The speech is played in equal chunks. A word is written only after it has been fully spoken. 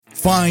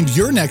Find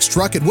your next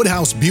truck at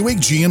Woodhouse Buick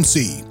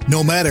GMC.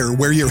 No matter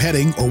where you're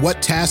heading or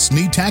what tasks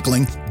need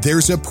tackling,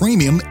 there's a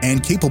premium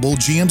and capable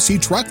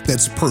GMC truck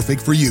that's perfect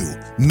for you.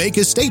 Make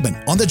a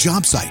statement on the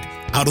job site,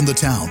 out on the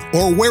town,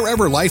 or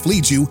wherever life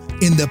leads you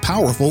in the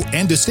powerful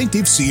and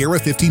distinctive Sierra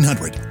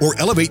 1500, or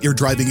elevate your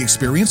driving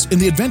experience in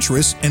the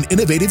adventurous and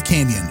innovative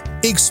Canyon.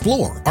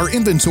 Explore our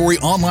inventory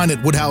online at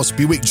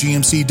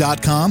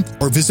WoodhouseBuickGMC.com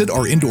or visit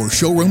our indoor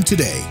showroom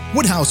today.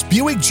 Woodhouse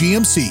Buick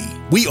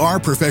GMC. We are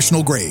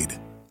professional grade.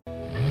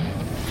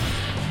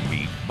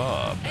 Meet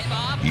Bob. Hey,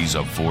 Bob. He's a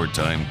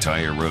 4-time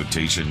tire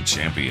rotation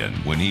champion.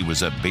 When he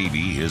was a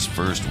baby, his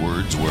first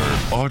words were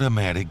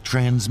automatic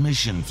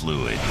transmission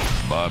fluid.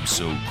 Bob's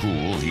so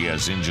cool, he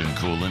has engine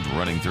coolant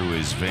running through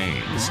his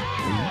veins.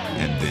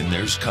 And then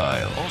there's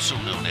Kyle, also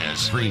known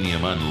as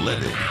Premium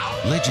Unleaded.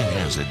 Legend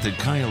has it that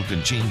Kyle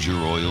can change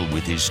your oil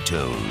with his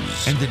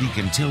toes, and that he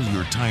can tell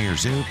your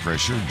tire's air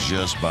pressure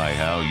just by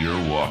how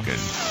you're walking.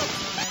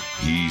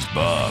 He's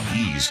Bob,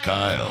 he's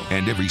Kyle,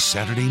 and every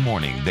Saturday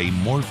morning they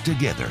morph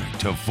together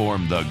to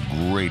form the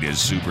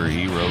greatest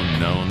superhero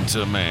known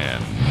to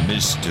man,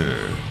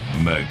 Mr.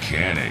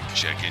 Mechanic.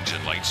 Check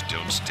engine lights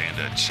don't stand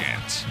a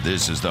chance.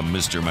 This is the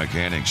Mr.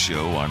 Mechanic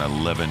Show on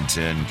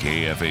 1110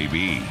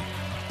 KFAB.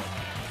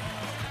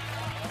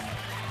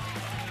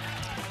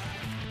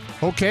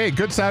 Okay,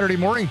 good Saturday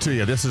morning to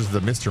you. This is the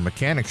Mr.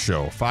 Mechanic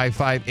Show.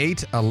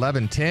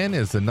 558-1110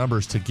 is the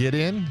numbers to get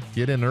in.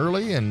 Get in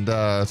early, and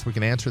so we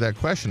can answer that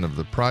question of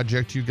the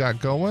project you got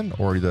going,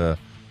 or the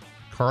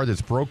car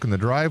that's broke in the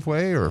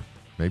driveway, or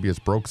maybe it's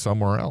broke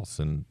somewhere else,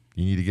 and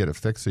you need to get it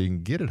fixed so you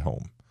can get it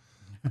home.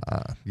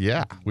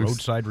 Yeah.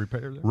 Roadside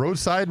repair. There.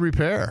 Roadside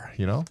repair,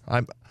 you know.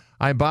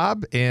 I'm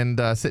Bob, and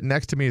sitting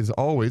next to me, as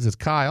always, is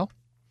Kyle.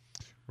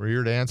 We're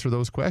here to answer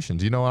those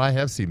questions. You know, I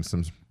have seen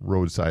some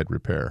roadside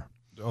repair.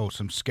 Oh,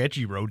 some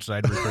sketchy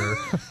roadside repair.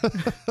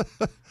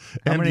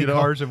 How many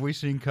cars have we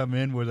seen come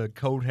in with a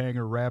coat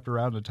hanger wrapped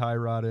around the tie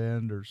rod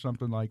end or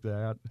something like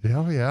that?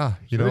 Oh, yeah.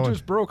 It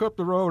just broke up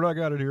the road. I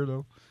got it here,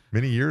 though.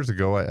 A year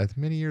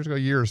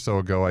or so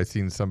ago, I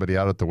seen somebody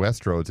out at the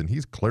West Roads, and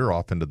he's clear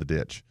off into the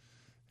ditch.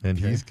 And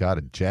he's got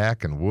a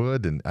jack and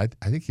wood, and I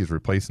think he's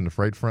replacing the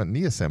right front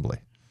knee assembly.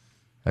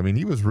 I mean,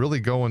 he was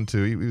really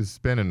he was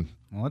spending...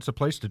 Well, that's a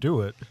place to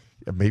do it.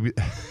 Maybe,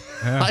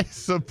 yeah. I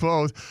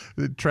suppose.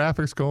 The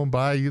traffic's going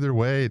by either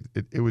way.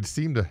 It would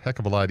seem a heck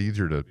of a lot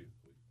easier to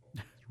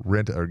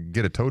rent or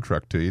get a tow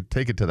truck to you,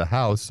 take it to the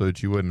house so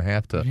that you wouldn't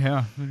have to.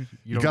 Yeah,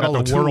 you don't got got all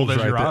the the world tools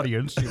as your right there.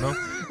 audience, you know.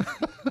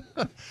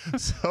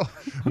 So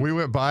we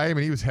went by him,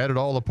 and he was headed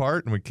all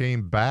apart, and we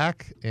came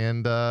back,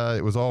 and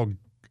it was all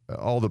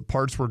the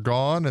parts were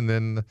gone, and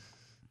then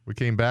we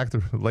came back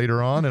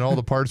later on, and all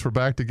the parts were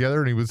back together,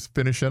 and he was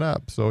finishing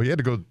up. So he had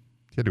to go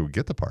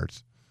get the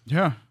parts.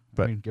 Yeah.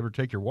 But I mean, give or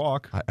take your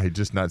walk. I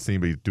just not seen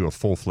anybody do a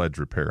full-fledged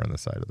repair on the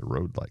side of the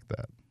road like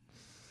that.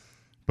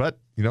 But,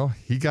 you know,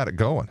 he got it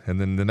going.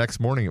 And then the next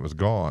morning it was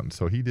gone.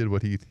 So he did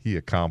what he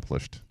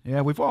accomplished.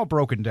 Yeah, we've all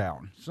broken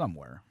down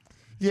somewhere.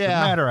 Yeah.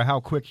 No matter how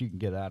quick you can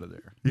get out of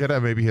there. Yeah,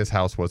 maybe his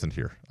house wasn't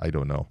here. I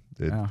don't know.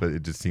 But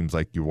it just seems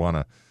like you want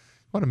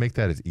to make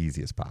that as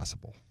easy as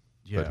possible.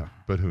 Yeah.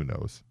 But who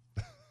knows?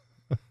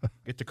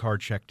 Get the car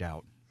checked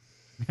out.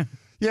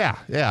 Yeah,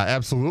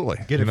 absolutely.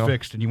 Get it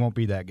fixed, and you won't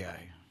be that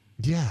guy.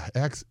 Yeah,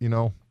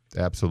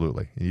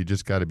 absolutely. You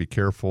just got to be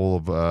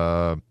careful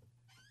of,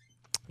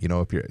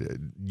 if you're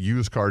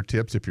used car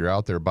tips, if you're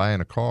out there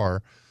buying a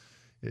car,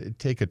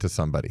 take it to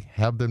somebody.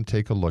 Have them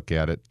take a look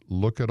at it.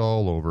 Look it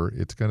all over.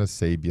 It's going to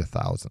save you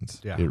thousands.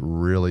 Yeah. It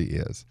really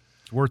is.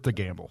 It's worth the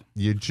gamble.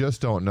 You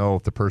just don't know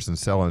if the person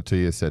selling it to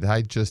you said,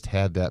 I just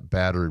had that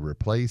battery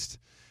replaced,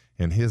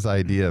 and his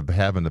idea of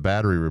having the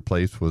battery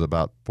replaced was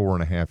about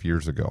 4.5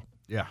 years ago.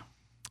 Yeah.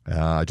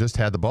 I just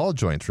had the ball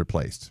joints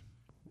replaced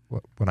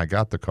when I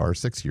got the car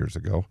 6 years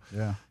ago.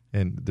 Yeah.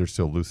 And they're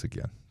still loose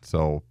again.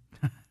 So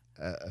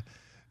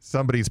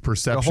somebody's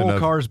perception the whole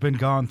car's been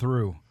gone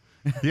through.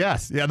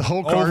 Yes. Yeah, the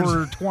whole car.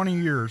 Over 20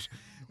 years.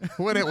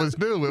 When it was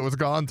new, it was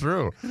gone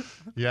through.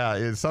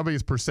 Yeah,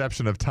 somebody's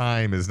perception of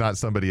time is not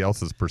somebody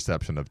else's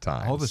perception of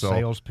time. All the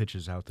sales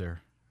pitches out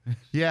there.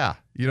 Yeah.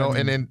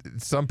 And then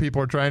some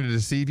people are trying to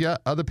deceive you.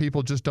 Other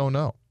people just don't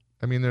know.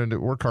 I mean,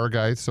 we're car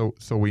guys, so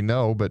we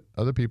know, but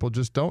other people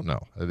just don't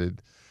know.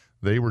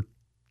 They were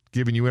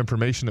giving you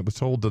information that was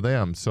told to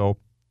them. So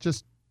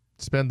just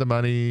spend the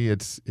money.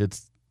 It's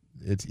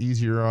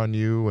easier on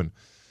you,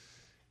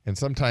 and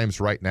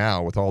sometimes right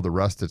now with all the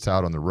rust that's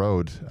out on the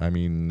road. I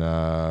mean,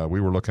 we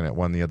were looking at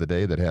one the other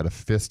day that had a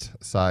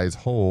fist-size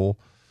hole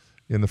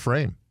in the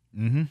frame.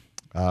 Mm-hmm.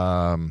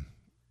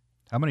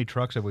 How many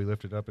trucks have we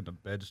lifted up and the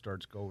bed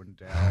starts going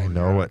down? I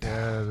know it.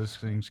 Yeah, this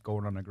thing's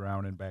going on the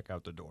ground and back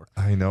out the door.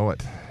 I know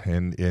it,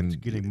 and it's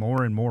getting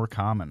more and more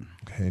common.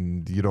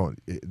 And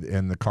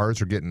and the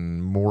cars are getting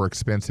more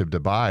expensive to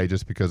buy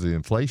just because of the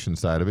inflation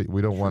side of it.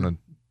 We don't want to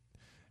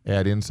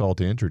add insult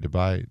to injury to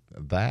buy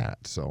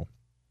that. So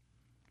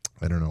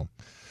I don't know.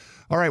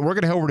 All right, we're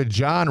going to head over to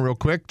John real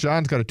quick.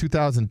 John's got a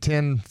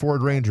 2010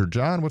 Ford Ranger.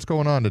 John, what's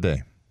going on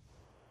today?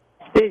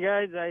 Hey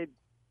guys, I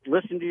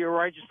listen to you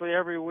righteously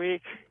every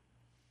week.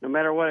 no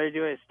matter what I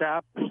do, I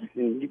stop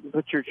and you can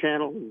put your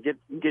channel and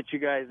get you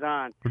guys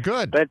on. We're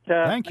good. But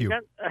Thank you.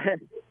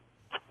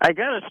 I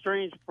got a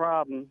strange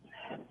problem.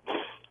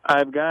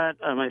 I've got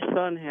my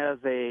son has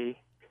this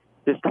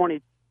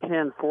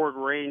 2010 Ford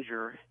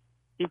Ranger.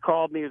 He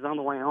called me. He was on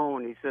the way home,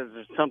 and he says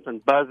there's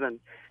something buzzing.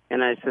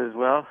 And I says,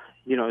 well,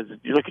 you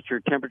look at your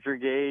temperature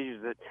gauge.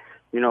 Is it,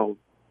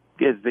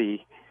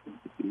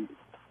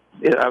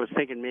 I was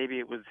thinking maybe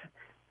it was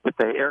with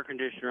the air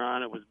conditioner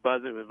on. It was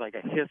buzzing. It was like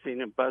a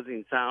hissing and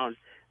buzzing sound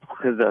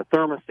to the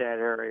thermostat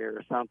area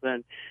or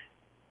something.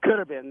 Could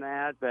have been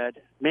that, but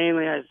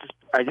mainly I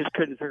just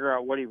couldn't figure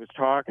out what he was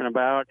talking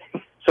about.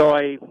 So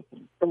I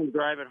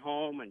drive it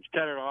home and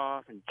shut it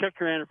off and check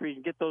your antifreeze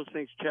and get those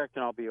things checked,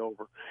 and I'll be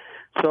over.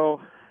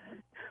 So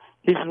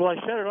he says, well, I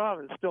shut it off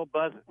and it's still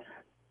buzzing.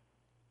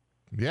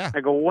 Yeah. I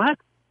go, what?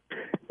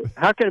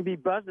 How can it be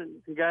buzzing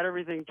if you got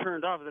everything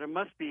turned off? Then it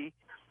must be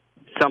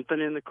something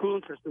in the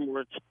cooling system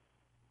where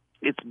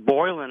it's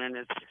boiling and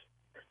it's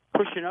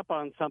pushing up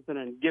on something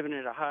and giving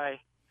it a high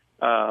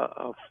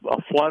a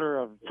flutter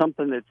of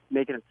something that's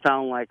making it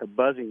sound like a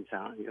buzzing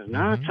sound. He goes,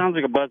 no, it sounds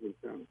like a buzzing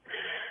sound.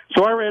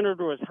 So I ran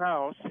over to his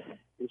house,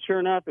 and sure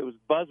enough, it was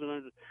buzzing.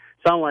 It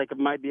sounded like it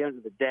might be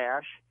under the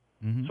dash.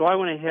 Mm-hmm. So I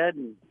went ahead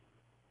and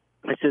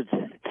I said,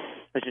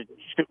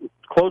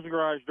 close the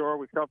garage door.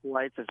 We cut off the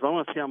lights. I said, I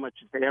want to see how much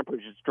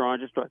amperage it's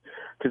drawing, just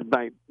because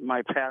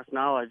my past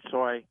knowledge.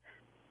 So I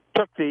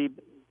took the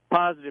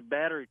positive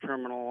battery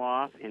terminal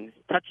off and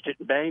touched it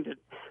and banged it,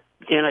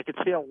 and I could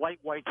see a light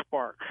white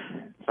spark.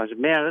 So I said,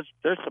 man,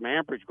 there's some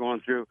amperage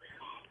going through.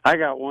 I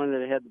got one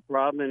that had the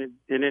problem,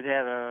 and it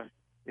had a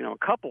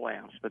couple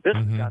amps, but this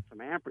has got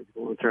some amperage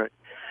going through it.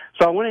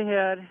 So I went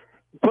ahead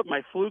and put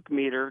my fluke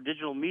meter,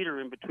 digital meter,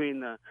 in between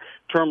the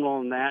terminal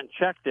and that, and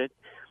checked it,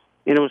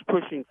 and it was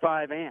pushing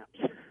 5 amps.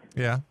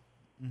 Yeah.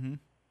 Mm-hmm.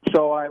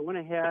 So I went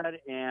ahead,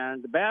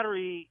 and the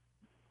battery,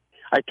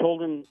 I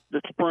told him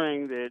this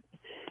spring that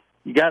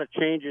you got to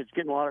change it. It's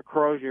getting a lot of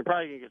corrosion. You're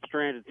probably going to get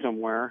stranded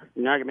somewhere.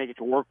 You're not going to make it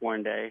to work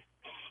one day.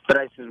 But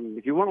I said,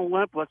 if you want to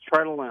limp, let's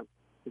try to limp.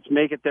 Let's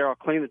make it there. I'll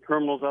clean the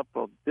terminals up.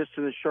 Just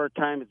in a short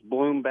time, it's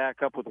bloomed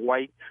back up with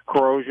white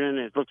corrosion.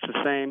 It looks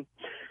the same.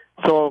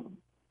 So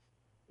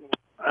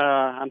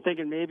I'm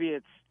thinking maybe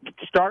it's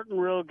starting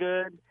real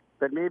good,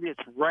 but maybe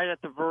it's right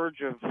at the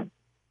verge of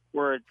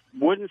where it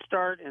wouldn't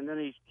start, and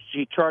then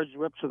he charged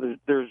up so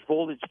there's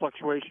voltage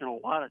fluctuation, a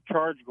lot of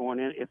charge going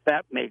in, if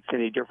that makes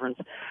any difference.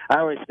 I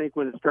always think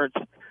when it starts,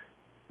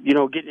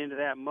 getting into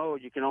that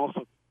mode, you can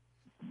also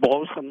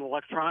blow some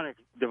electronic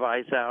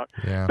device out.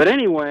 Yeah. But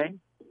anyway,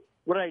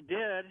 what I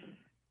did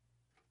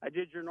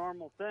your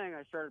normal thing.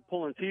 I started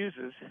pulling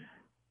fuses,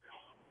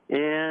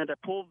 and I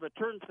pulled the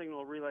turn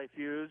signal relay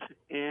fuse,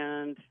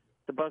 and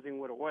the buzzing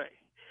went away.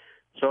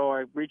 So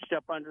I reached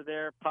up under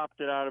there, popped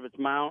it out of its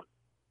mount.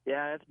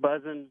 Yeah, it's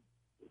buzzing.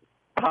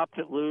 Popped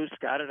it loose,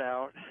 got it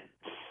out.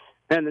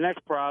 And the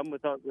next problem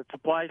with the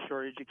supply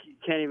shortage, you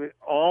can't even.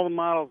 All the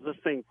models this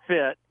thing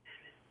fit,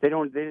 they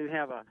didn't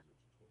have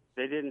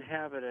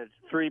it at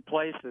 3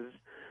 places.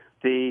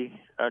 The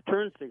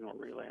turn signal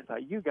relay. I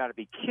thought, you got to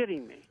be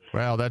kidding me.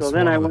 Well, that's so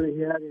then I went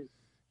ahead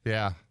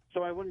and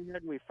So I went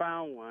ahead and we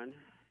found one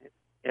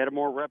at a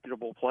more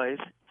reputable place,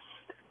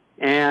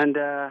 and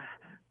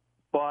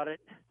bought it.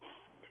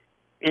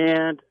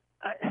 And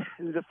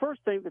the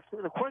first thing,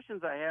 the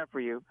questions I have for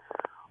you,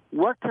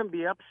 what can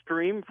be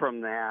upstream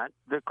from that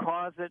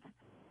cause it?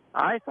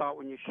 I thought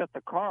when you shut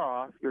the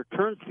car off, your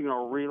turn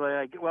signal relay,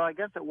 I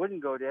guess it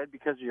wouldn't go dead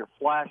because of your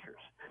flashers.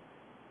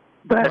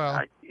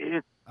 But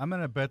I'm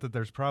going to bet that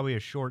there's probably a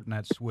short in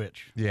that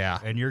switch. Yeah.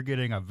 And you're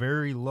getting a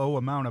very low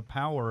amount of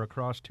power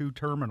across 2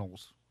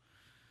 terminals.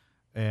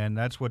 And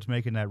that's what's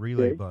making that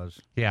relay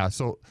buzz. Yeah,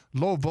 so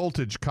low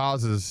voltage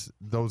causes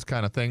those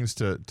kind of things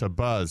to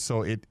buzz.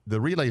 So the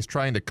relay is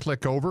trying to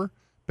click over,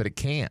 but it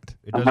can't.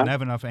 It doesn't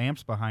have enough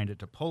amps behind it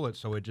to pull it,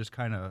 so it just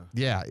kind of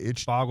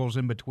boggles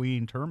in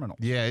between terminals.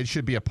 Yeah, it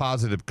should be a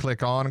positive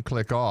click on,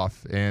 click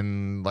off.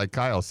 And like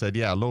Kyle said,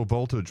 low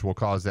voltage will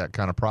cause that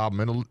kind of problem.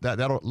 And that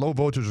low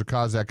voltage will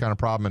cause that kind of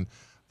problem in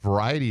a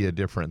variety of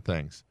different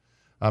things.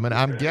 And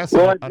I'm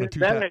guessing on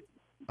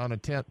a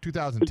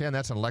 2010,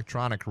 that's an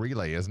electronic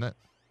relay, isn't it?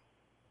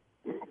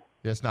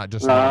 It's not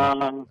just.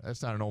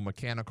 That's not an old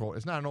mechanical.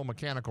 It's not an old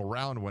mechanical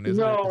round one, is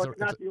it? No, it's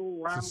not the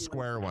old round one. It's a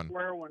square one.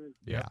 Square one.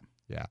 Yeah.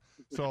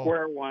 It's a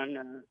square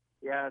one.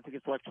 I think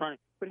it's electronic.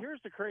 But here's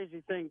the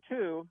crazy thing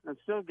too.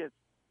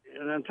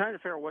 And I'm trying to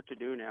figure out what to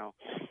do now,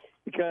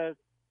 because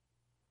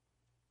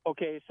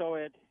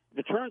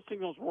the turn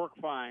signals work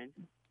fine.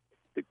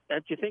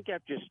 You think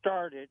after you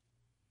start it,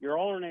 your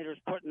alternator's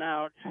putting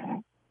out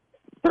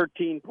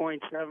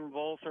 13.7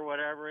 volts or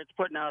whatever. It's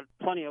putting out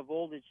plenty of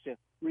voltage to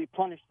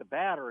replenish the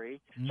battery.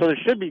 So there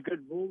should be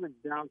good voltage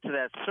down to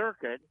that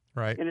circuit.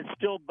 Right. And it's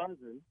still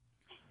buzzing.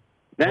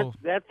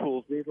 That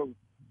fools me.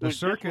 The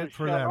circuit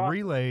for that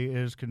relay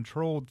is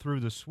controlled through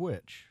the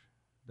switch.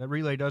 That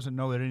relay doesn't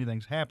know that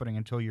anything's happening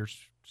until your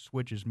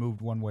switch is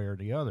moved one way or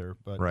the other.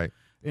 But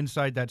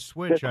inside that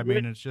switch,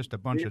 it's just a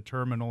bunch of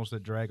terminals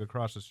that drag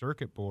across the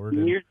circuit board.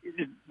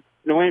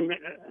 No, wait a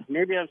minute.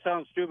 Maybe I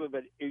sound stupid,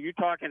 but are you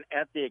talking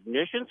at the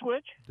ignition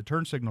switch? The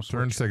turn signal switch.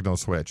 Turn signal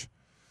switch.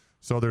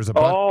 So there's a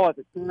bunch. Oh, at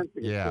the turn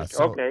signal yeah. switch.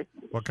 So Okay.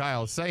 what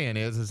Kyle's saying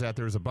is that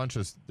there's a bunch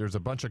of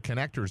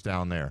connectors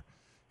down there,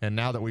 and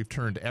now that we've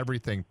turned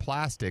everything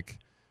plastic,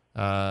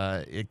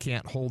 it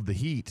can't hold the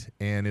heat,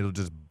 and it'll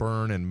just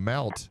burn and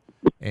melt.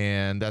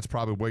 And that's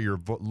probably where your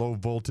low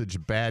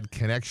voltage bad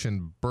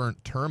connection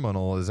burnt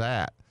terminal is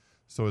at.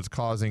 So it's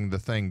causing the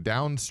thing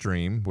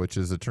downstream, which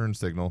is a turn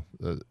signal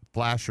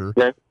flasher,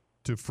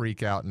 to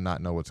freak out and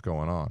not know what's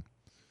going on.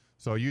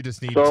 So you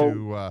just need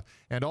to,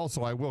 and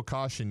also I will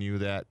caution you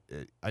that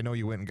I know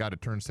you went and got a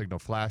turn signal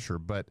flasher,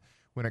 but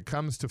when it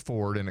comes to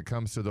Ford and it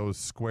comes to those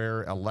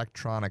square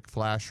electronic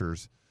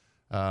flashers,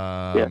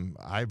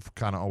 I've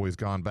kind of always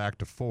gone back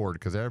to Ford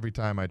because every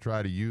time I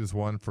try to use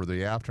one for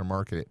the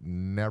aftermarket, it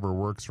never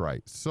works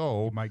right.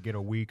 So you might get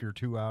a week or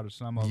two out of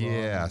some of them.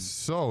 Yeah,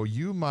 so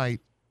you might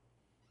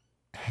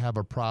have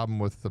a problem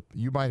with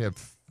you might have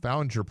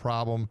found your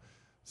problem,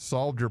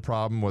 solved your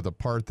problem with a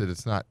part that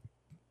it's not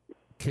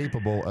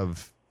capable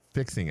of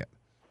fixing it.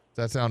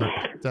 That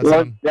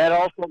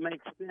also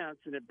makes sense,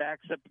 and it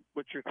backs up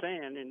what you're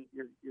saying, and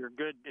your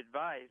good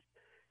advice.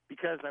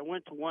 Because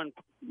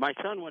my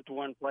son went to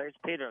one place,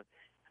 paid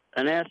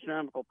an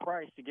astronomical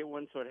price to get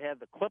one, so it had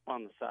the clip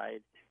on the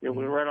side. It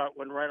went right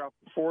off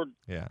the Ford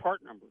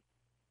part number.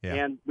 Yeah.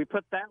 And we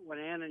put that one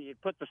in, and it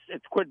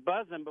quit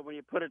buzzing, but when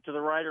you put it to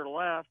the right or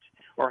left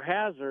or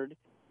hazard,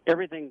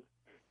 everything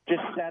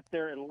just sat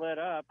there and lit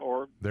up,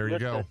 or lit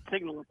the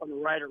signal up on the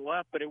right or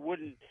left, but it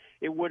wouldn't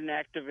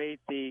activate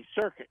the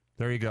circuit.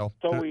 There you go.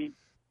 So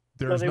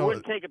they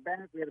wouldn't take it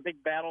back. We had a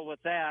big battle with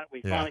that.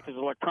 We finally, because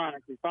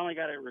electronic, we finally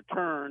got it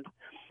returned.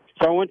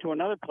 So I went to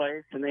another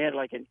place, and they had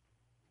like an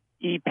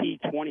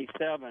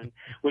EP27,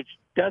 which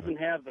doesn't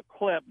have the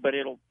clip, but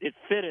it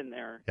fit in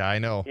there. Yeah, I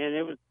know. And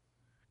it was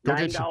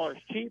 $9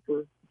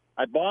 cheaper.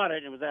 I bought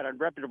it. It was at a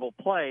reputable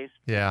place.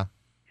 Yeah.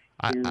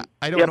 I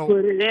don't know.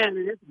 Put it in,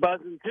 and it's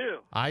buzzing too.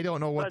 I don't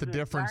know what the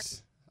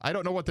difference. I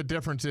don't know what the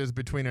difference is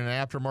between an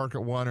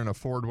aftermarket one and a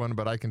Ford one,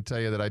 but I can tell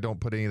you that I don't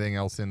put anything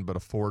else in but a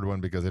Ford one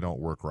because they don't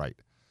work right.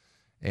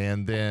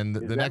 And then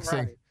the next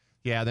thing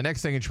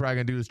you're probably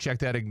going to do is check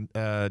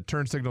that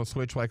turn signal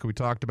switch like we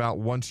talked about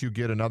once you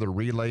get another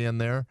relay in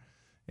there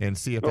and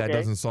see if that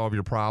doesn't solve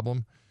your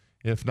problem.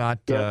 If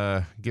not,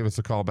 give us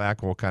a call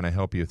back. We'll kind of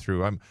help you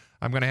through. I'm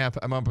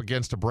up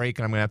against a break,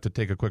 and I'm going to have to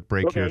take a quick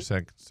break here a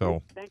sec.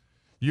 So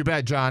you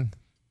bet, John.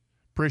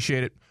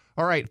 Appreciate it.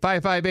 All right,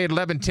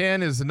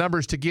 558-1110 is the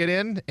numbers to get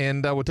in,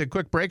 and we'll take a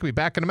quick break. We'll be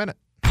back in a minute.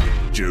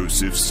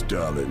 Joseph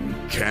Stalin,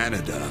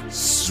 Canada,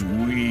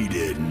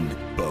 Sweden,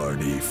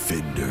 Barney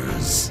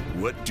Finders.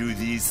 What do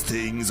these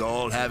things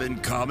all have in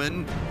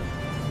common?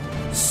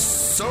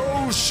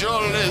 Socialism!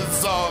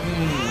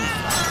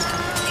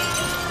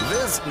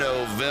 This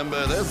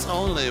November, there's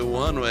only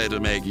one way to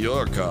make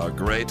your car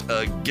great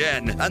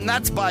again, and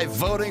that's by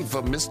voting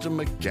for Mr.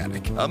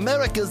 Mechanic,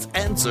 America's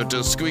answer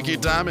to squeaky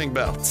timing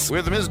belts.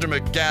 With Mr.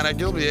 Mechanic,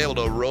 you'll be able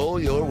to roll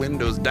your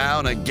windows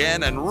down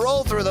again and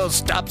roll through those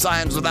stop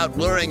signs without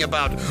worrying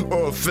about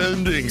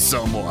offending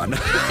someone.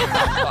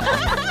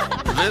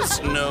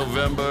 This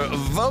November,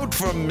 vote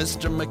for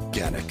Mr.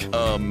 Mechanic,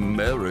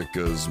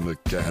 America's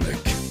mechanic.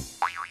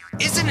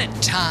 Isn't it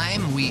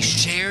time we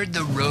shared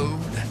the road?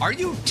 Are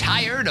you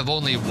tired of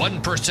only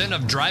 1%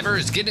 of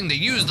drivers getting to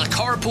use the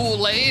carpool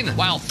lane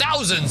while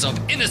thousands of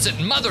innocent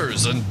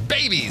mothers and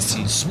babies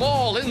and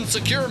small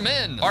insecure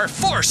men are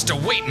forced to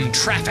wait in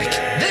traffic?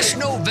 This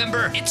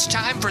November, it's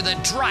time for the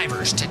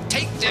drivers to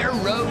take their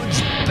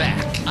roads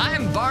back.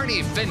 I'm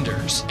Barney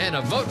Fenders, and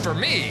a vote for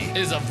me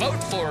is a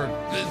vote for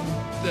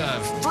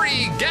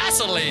free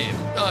gasoline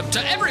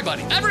to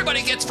everybody.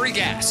 Everybody gets free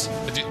gas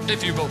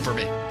if you vote for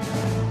me.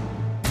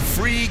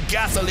 Free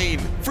gasoline,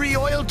 free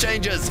oil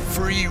changes,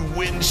 free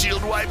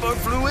windshield wiper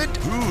fluid.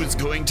 Who's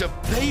going to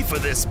pay for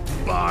this,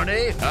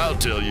 Barney? I'll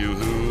tell you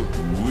who.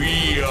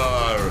 We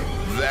are.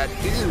 That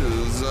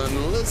is,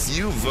 unless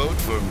you vote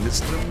for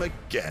Mr.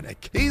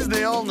 Mechanic. He's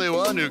the only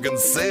one who can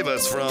save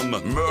us from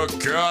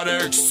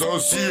mechanic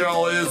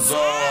socialism.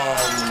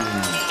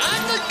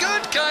 I'm the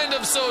good kind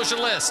of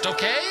socialist,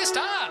 okay?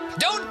 Stop.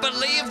 Don't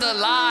believe the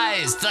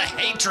lies, the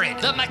hatred,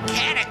 the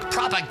mechanic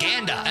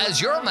propaganda. As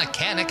your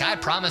mechanic, I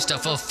promise to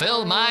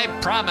fulfill my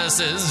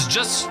promises,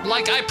 just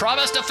like I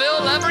promise to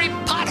fill every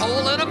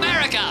pothole in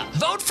America.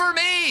 Vote for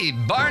me,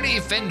 Barney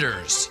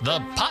Fenders, the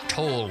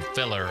pothole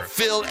filler.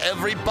 Fill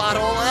every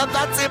pothole up?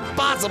 That's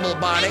impossible,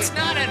 Barney. It's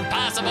not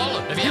impossible.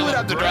 If you would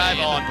have to drive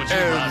on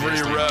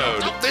every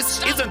road.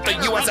 This isn't the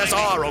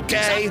USSR,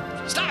 okay?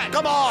 Stop it.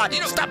 Come on.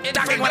 Stop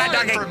ducking when I'm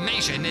ducking.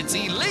 Information, it's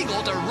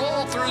illegal to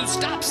roll through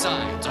stop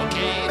signs,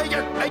 okay?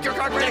 Make your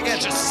car great again.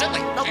 It's just silly.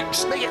 No,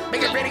 make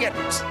it great again.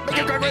 Make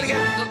your car great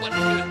again.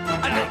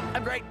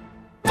 I'm great.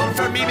 Vote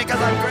for me because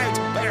I'm great.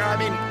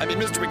 I mean,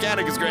 Mr.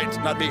 Mechanic is great.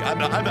 Not me. I'm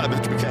not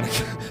Mr. Mechanic.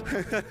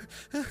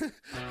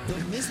 The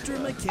Mr.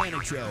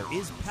 Mechanic Show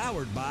is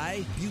powered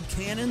by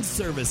Buchanan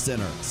Service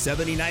Center,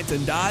 79th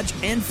and Dodge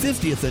and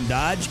 50th and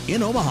Dodge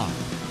in Omaha.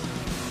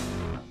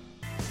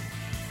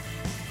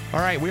 All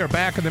right, we are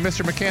back on the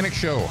Mr. Mechanic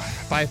Show.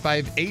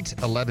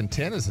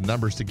 558-1110 is the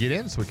numbers to get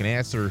in so we can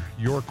answer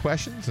your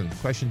questions and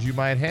questions you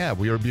might have.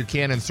 We are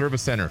Buchanan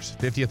Service Centers,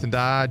 50th and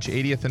Dodge,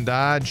 80th and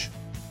Dodge.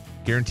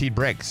 Guaranteed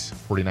brakes,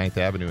 49th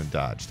Avenue in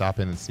Dodge. Stop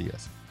in and see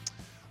us.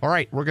 All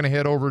right, we're going to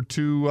head over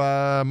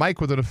to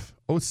Mike with an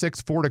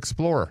 06 Ford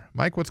Explorer.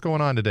 Mike, what's going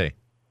on today?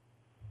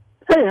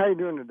 Hey, how you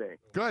doing today?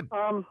 Good.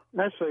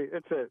 Actually,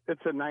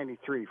 it's a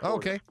 93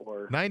 Ford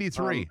Explorer.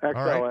 93. XL, all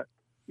right.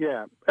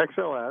 Yeah,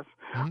 XLS.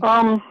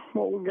 Mm-hmm.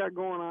 What we got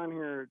going on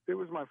here, it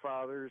was my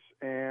father's,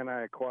 and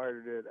I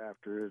acquired it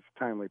after his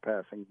timely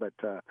passing. But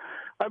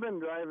I've been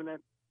driving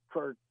it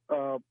for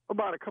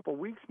about a couple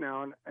weeks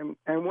now,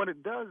 and what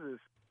it does is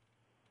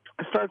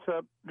it starts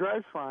up,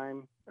 drives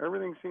fine,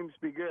 everything seems to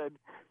be good,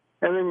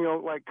 and then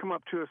you'll, like, come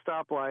up to a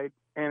stoplight,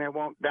 and it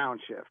won't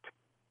downshift.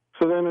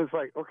 So then it's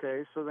like,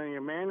 okay, so then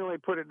you manually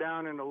put it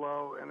down into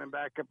low and then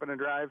back up in a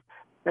drive,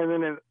 and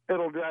then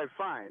it'll drive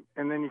fine.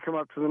 And then you come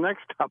up to the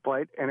next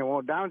stoplight, and it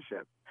won't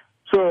downshift.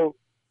 So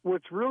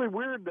what's really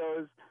weird, though,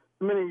 is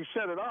the minute you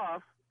shut it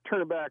off,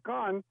 turn it back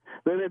on,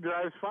 then it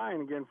drives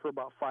fine again for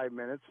about 5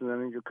 minutes, and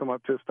then you come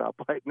up to a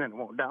stoplight, and then it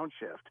won't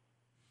downshift.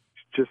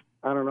 It's just,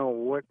 I don't know,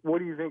 what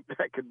do you think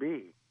that could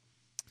be?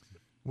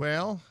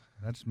 Well,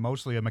 that's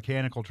mostly a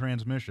mechanical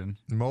transmission.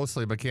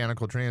 Mostly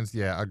mechanical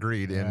yeah,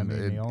 agreed. Yeah, and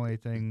the only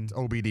thing... It's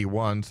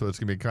OBD1, so it's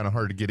going to be kind of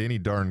hard to get any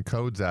darn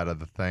codes out of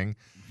the thing.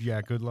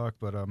 Yeah, good luck,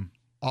 but...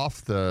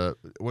 Off the...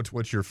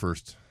 What's your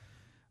first?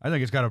 I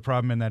think it's got a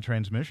problem in that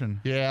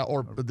transmission. Yeah,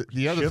 or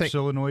the other thing...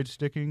 solenoid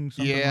sticking,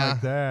 something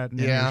like that. And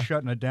then you're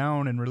shutting it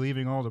down and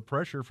relieving all the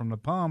pressure from the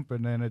pump,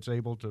 and then it's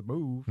able to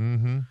move.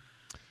 Mm-hmm.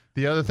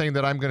 The other thing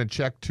that I'm going to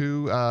check,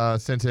 too,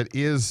 since it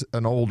is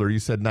an older, you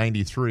said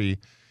 93,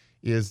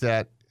 is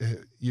that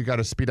you got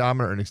a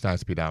speedometer, and it's not a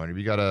speedometer.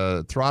 You got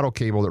a throttle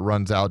cable that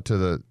runs out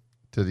to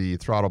the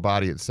throttle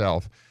body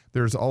itself.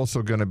 There's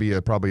also going to be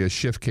probably a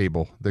shift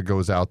cable that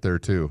goes out there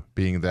too,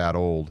 being that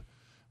old.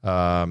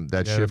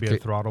 That shift be a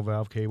throttle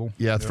valve cable.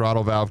 Yeah,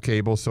 throttle valve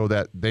cable, so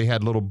that they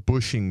had little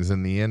bushings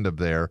in the end of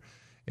there,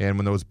 and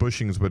when those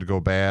bushings would go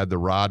bad, the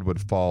rod would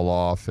fall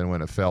off, and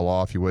when it fell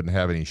off, you wouldn't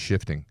have any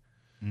shifting.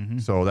 Mm-hmm.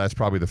 So that's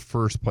probably the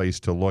first place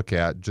to look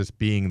at, just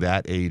being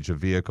that age of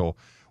vehicle.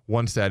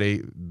 Once that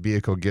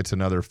vehicle gets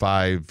another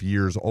 5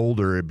 years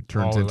older, it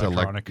turns into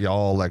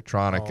all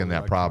electronic, and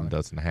that problem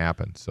doesn't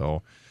happen.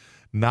 So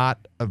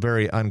not a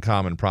very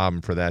uncommon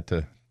problem for that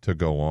to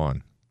go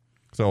on.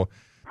 So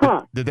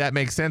did that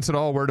make sense at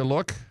all, where to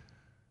look?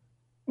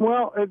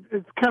 Well,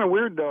 it's kind of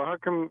weird, though. How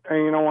come,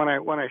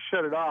 when I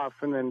shut it off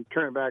and then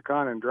turn it back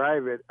on and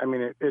drive it, I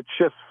mean, it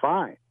shifts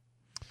fine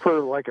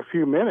for like a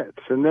few minutes.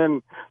 And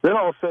then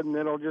all of a sudden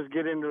it'll just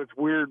get into its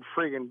weird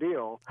friggin'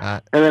 deal.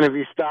 And then if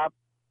you stop,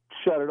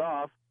 shut it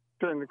off,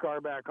 turn the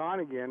car back on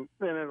again,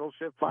 then it'll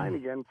shift fine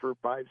again for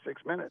 5-6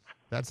 minutes.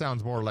 That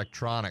sounds more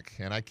electronic,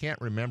 and I can't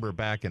remember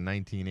back in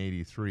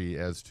 1983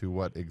 as to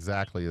what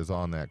exactly is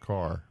on that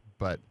car.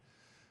 But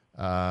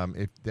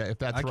if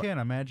that's I can't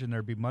imagine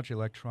there'd be much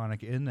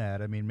electronic in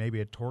that. I mean, maybe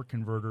a torque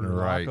converter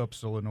or lockup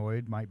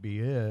solenoid might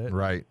be it.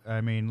 Right.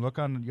 I mean,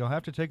 you'll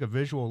have to take a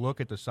visual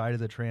look at the side of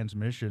the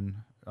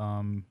transmission.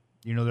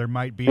 There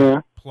might be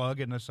a plug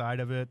in the side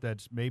of it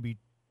that's maybe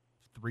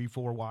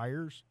 3-4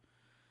 wires.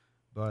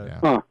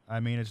 But, I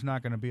mean, it's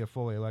not going to be a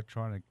fully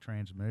electronic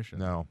transmission.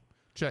 No.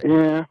 Check.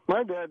 Yeah,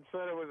 my dad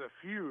said it was a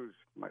fuse.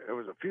 It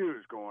was a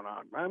fuse going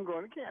on. I'm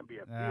going, it can't be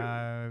a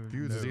fuse.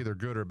 Fuse is either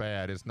good or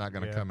bad. It's not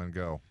going to come and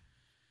go.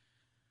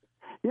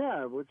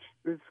 Yeah, which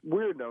is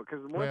weird, though,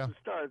 because once it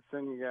starts,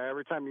 then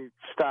every time you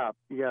stop,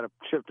 you got to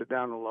shift it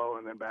down to low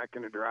and then back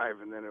into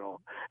drive, and then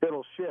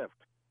it'll shift.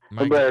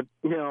 But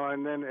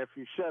and then if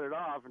you shut it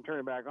off and turn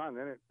it back on,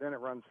 then it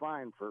runs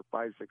fine for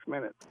 5-6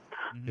 minutes.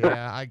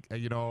 Yeah,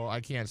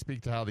 I can't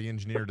speak to how the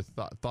engineer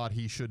thought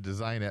he should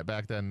design it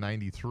back then in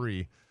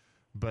 '93,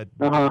 but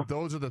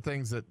those are the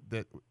things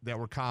that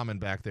were common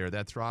back there.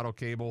 That throttle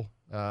cable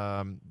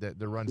that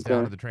runs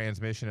down to the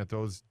transmission. If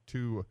those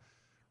two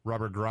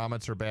rubber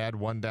grommets are bad,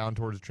 one down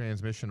towards the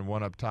transmission and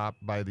one up top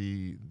by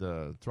the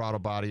throttle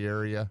body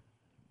area,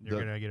 you're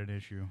going to get an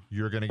issue.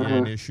 You're going to get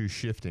an issue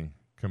shifting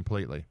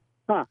completely.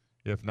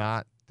 If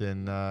not,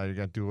 then you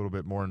got to do a little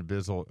bit more in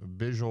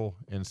visual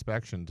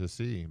inspection to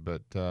see.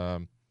 But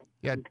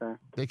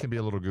they can be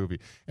a little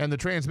goofy. And the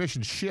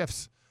transmission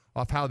shifts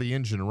off how the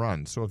engine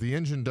runs. So if the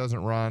engine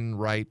doesn't run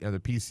right and the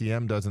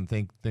PCM doesn't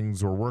think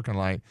things are working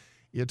right,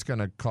 it's going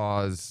to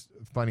cause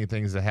funny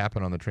things to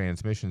happen on the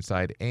transmission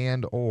side,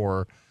 and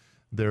or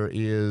there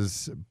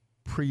is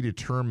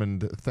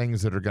predetermined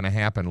things that are going to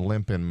happen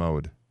limp-in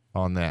mode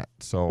on that.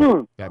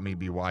 So that may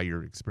be why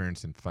you're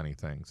experiencing funny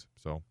things.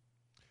 So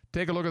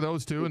take a look at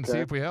those two and see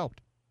if we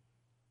helped.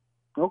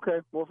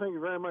 Okay. Well, thank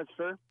you very much,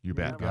 sir. You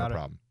bet. No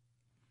problem.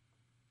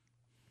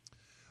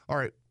 All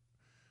right.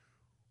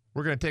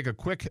 We're going to take a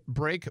quick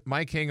break.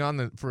 Mike, hang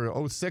on for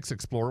 06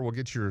 Explorer. We'll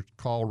get your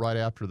call right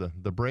after the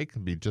break.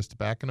 We'll be just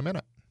back in a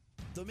minute.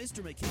 The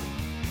Mr. Mechanic.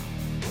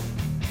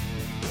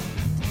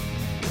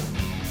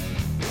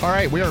 All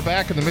right, we are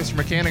back in the Mr.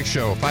 Mechanic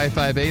Show.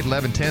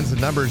 558-1110 is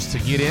the numbers to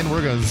get in.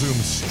 We're going to zoom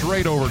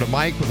straight over to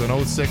Mike with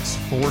an 06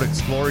 Ford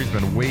Explorer. He's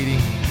been waiting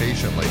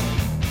patiently.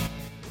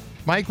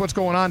 Mike, what's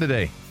going on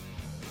today?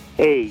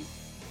 Hey,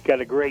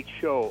 got a great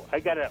show. I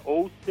got an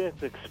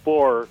 06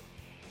 Explorer,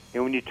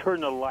 and when you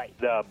turn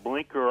the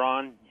blinker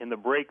on and the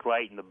brake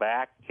light in the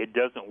back, it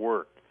doesn't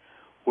work.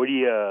 What do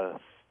you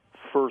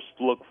first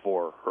look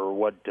for, or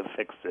what to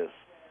fix this?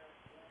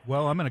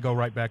 Well, I'm going to go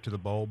right back to the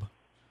bulb.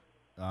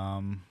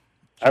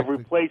 I've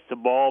replaced the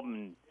bulb,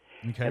 and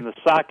the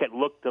socket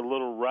looked a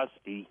little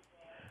rusty.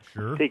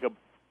 Sure. Take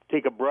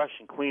a brush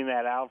and clean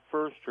that out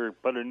first, or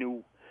put a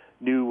new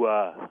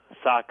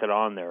socket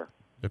on there.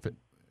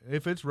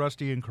 If it's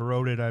rusty and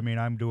corroded, I mean,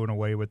 I'm doing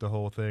away with the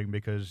whole thing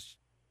because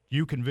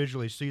you can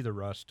visually see the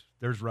rust.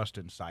 There's rust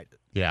inside it.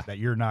 Yeah. That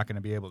you're not going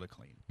to be able to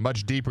clean.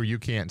 Much deeper you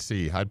can't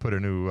see. I'd put a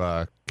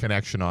new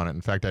connection on it. In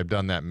fact, I've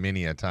done that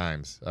many a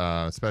times,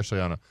 especially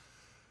on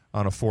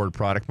a Ford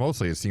product.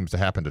 Mostly it seems to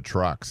happen to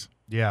trucks.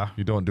 Yeah.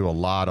 You don't do a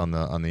lot on the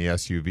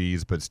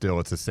SUVs, but still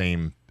it's the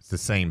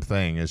same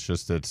thing. It's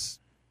just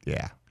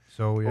yeah.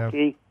 So yeah.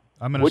 Okay.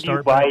 I'm going to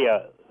start. Would you buy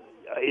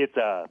it's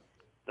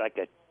like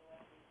a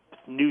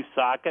new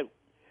socket,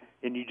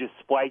 and you just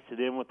splice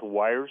it in with the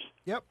wires?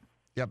 Yep.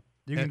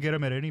 You can get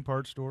them at any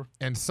parts store.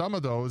 And some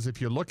of those,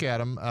 if you look at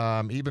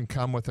them, even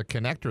come with a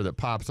connector that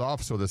pops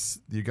off. So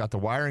you got the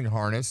wiring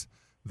harness,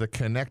 the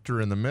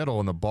connector in the middle,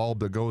 and the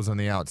bulb that goes on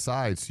the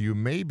outside. So you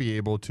may be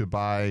able to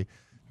buy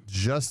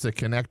just the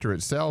connector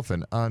itself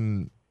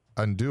and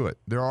undo it.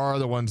 There are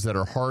the ones that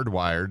are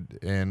hardwired,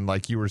 and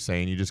like you were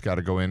saying, you just got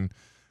to go in,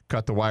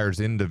 cut the wires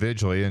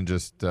individually, and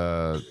just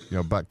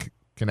butt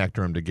connector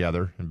them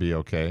together and be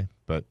okay.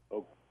 But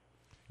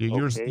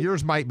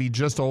yours might be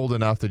just old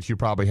enough that you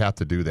probably have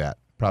to do that.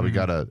 Probably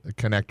got a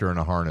connector and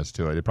a harness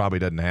to it. It probably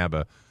doesn't have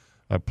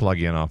a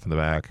plug-in off in the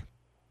back.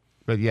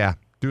 But yeah,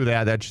 do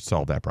that. That should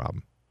solve that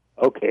problem.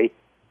 Okay.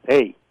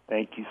 Hey,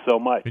 thank you so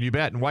much. And you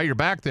bet. And while you're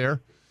back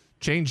there,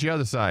 change the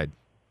other side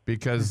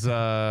because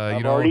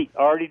I've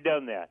already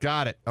done that.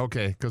 Got it.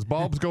 Okay, because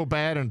bulbs go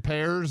bad in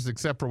pairs,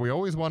 except for we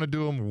always want to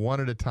do them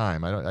one at a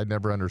time. I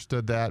never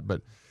understood that,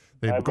 but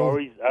I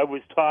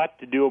was taught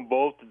to do them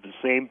both at the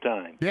same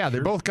time. Yeah, they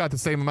both got the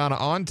same amount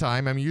of on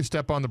time. I mean, you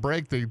step on the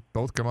brake, they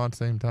both come on at the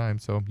same time.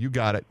 So you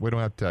got it. We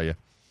don't have to tell you.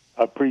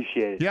 I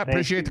appreciate it. Yeah,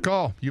 appreciate the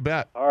call. You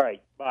bet. All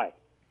right, bye.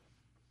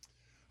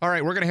 All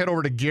right, we're going to head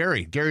over to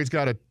Gary. Gary's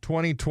got a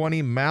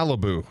 2020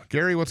 Malibu.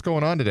 Gary, what's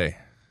going on today?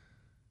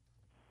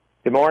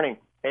 Good morning.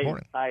 Hey,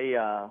 Morning.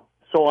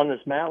 So on this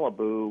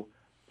Malibu,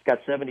 it's got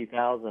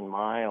 70,000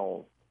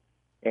 miles,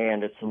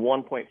 and it's a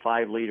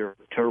 1.5-liter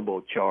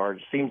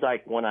turbocharged. Seems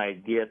like when I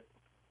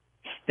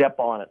step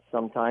on it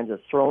sometimes,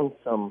 it's thrown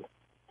some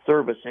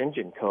service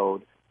engine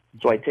code.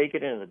 So I take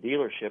it into the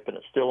dealership, and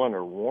it's still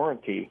under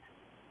warranty.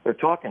 They're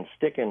talking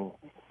sticking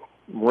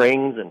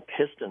rings and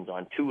pistons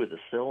on 2 of the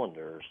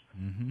cylinders.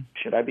 Mm-hmm.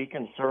 Should I be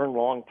concerned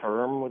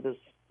long-term with this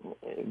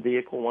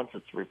vehicle once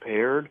it's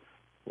repaired?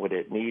 Would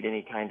it need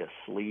any kind of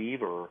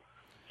sleeve or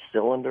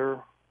cylinder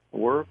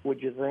work,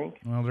 would you think?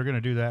 Well, they're going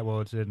to do that while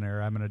it's in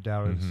there. I'm going to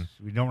doubt it.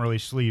 We don't really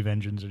sleeve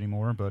engines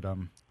anymore, but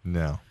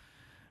no.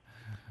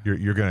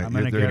 They're going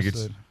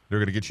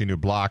to get you a new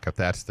block if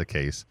that's the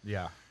case.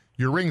 Yeah.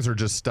 Your rings are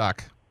just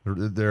stuck.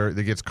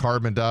 They gets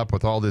carboned up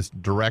with all this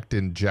direct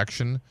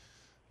injection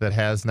that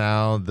has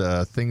now.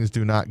 The things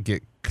do not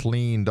get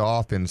cleaned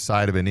off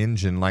inside of an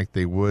engine like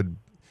they would.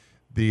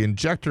 The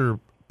injector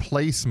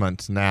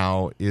placement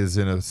now is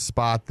in a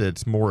spot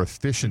that's more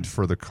efficient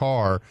for the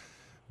car,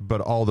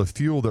 but all the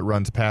fuel that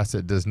runs past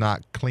it does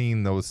not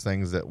clean those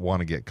things that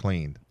want to get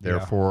cleaned. Yeah.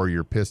 Therefore,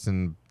 your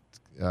piston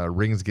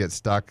rings get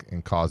stuck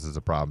and causes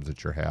the problems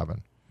that you're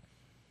having.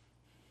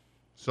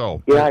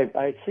 So yeah,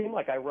 I seem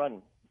like I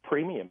run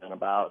premium in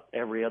about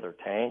every other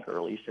tank, or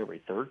at least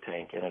every third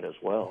tank in it as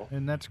well.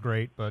 And that's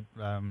great, but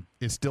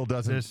it still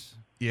doesn't.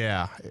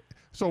 Yeah.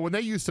 So when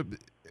they used to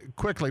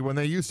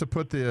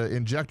put the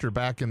injector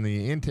back in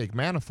the intake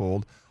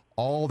manifold,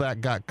 all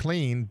that got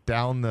cleaned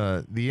down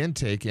the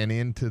intake and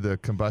into the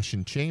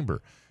combustion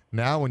chamber.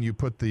 Now when you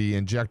put the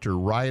injector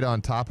right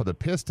on top of the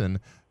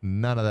piston,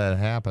 none of that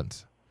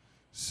happens.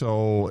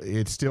 So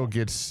it still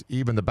gets,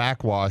 even the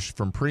backwash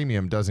from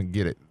premium doesn't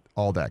get it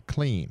all that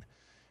clean.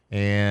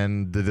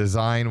 And the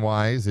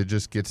design-wise, it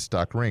just gets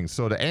stuck rings.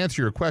 So to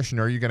answer your question,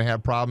 are you going to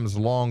have problems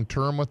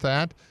long-term with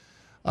that?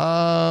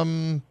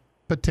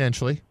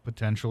 Potentially.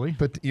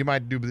 But you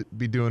might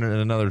be doing it in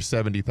another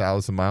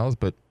 70,000 miles,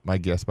 but my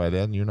guess by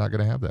then, you're not going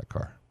to have that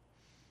car.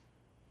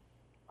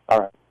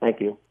 All right.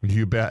 Thank you.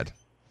 You bet.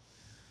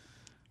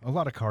 A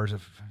lot of cars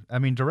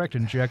direct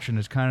injection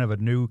is kind of a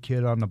new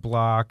kid on the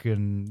block,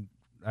 and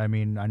I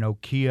know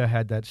Kia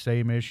had that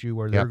same issue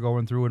where they're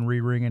going through and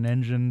re-ringing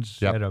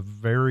engines at a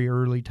very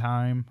early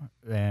time,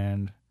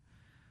 and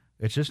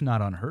it's just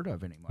not unheard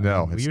of anymore.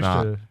 No, it's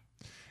not.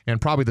 And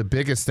probably the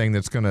biggest thing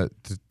that's going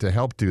to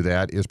help do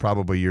that is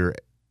probably you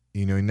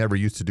never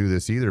used to do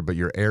this either, but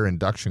your air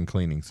induction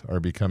cleanings are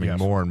becoming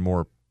more and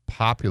more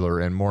popular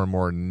and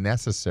more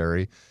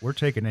necessary. We're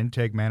taking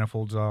intake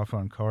manifolds off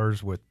on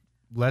cars with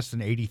less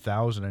than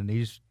 80,000, and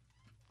these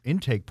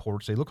intake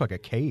ports, they look like a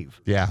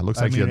cave. Yeah, it looks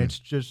like it's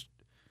just...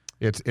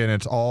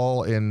 It's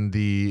all in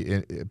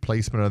the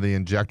placement of the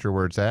injector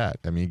where it's at.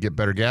 I mean, you get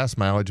better gas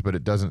mileage, but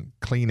it doesn't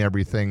clean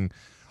everything.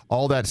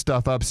 All that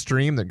stuff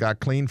upstream that got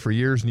cleaned for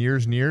years and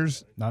years and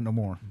years. Not no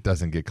more.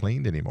 Doesn't get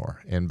cleaned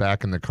anymore. And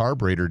back in the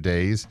carburetor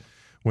days,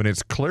 when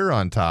it's clear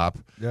on top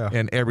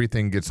and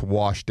everything gets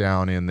washed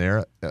down in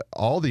there,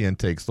 all the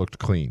intakes looked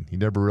clean. You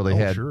never really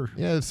had. Sure.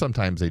 Yeah,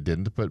 sometimes they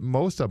didn't, but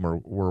most of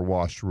them were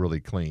washed really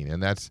clean.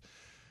 And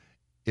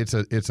it's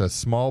a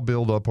small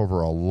buildup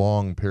over a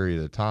long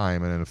period of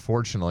time, and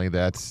unfortunately,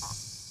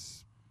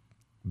 that's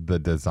the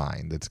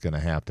design that's going to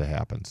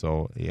happen.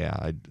 So,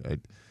 yeah,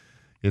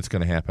 it's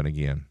going to happen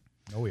again.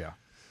 Oh, yeah.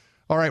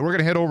 All right, we're going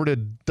to head over to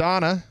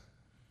Donna,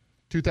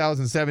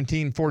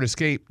 2017 Ford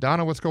Escape.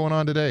 Donna, what's going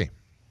on today?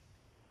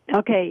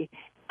 Okay.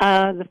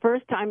 The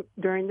first time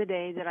during the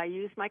day that I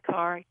use my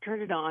car, I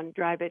turn it on,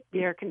 drive it, the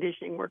air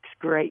conditioning works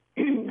great,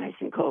 nice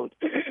and cold.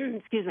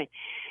 Excuse me.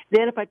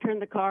 Then if I turn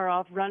the car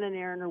off, run an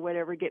errand or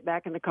whatever, get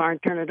back in the car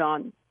and turn it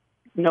on,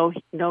 no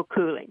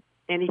cooling.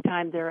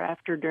 Anytime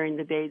thereafter during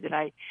the day that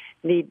I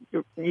need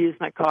to use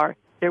my car,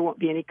 there won't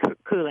be any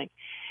cooling.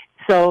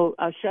 So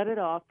I'll shut it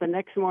off. The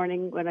next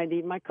morning when I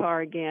need my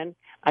car again,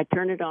 I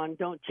turn it on,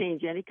 don't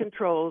change any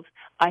controls.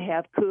 I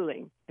have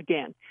cooling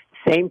again.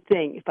 Same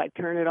thing. If I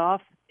turn it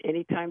off,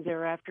 anytime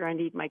thereafter I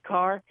need my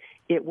car,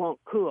 it won't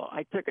cool.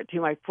 I took it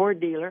to my Ford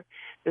dealer.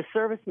 The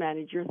service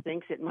manager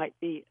thinks it might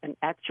be an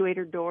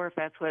actuator door, if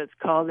that's what it's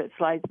called, that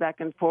slides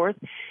back and forth.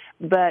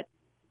 But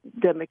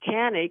the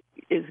mechanic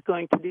is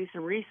going to do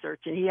some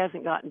research, and he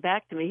hasn't gotten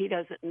back to me. He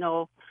doesn't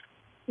know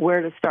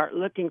where to start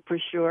looking for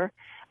sure.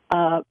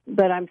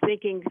 But I'm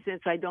thinking,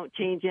 since I don't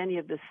change any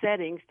of the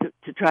settings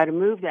to try to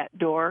move that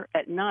door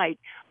at night,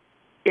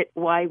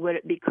 why would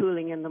it be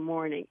cooling in the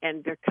morning?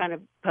 And they're kind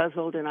of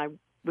puzzled, and I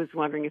was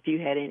wondering if you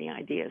had any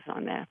ideas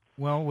on that.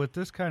 Well, with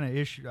this kind of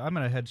issue, I'm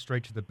going to head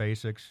straight to the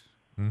basics.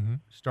 Mm-hmm.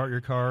 Start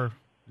your car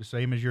the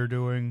same as you're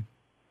doing.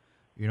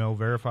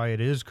 Verify it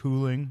is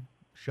cooling.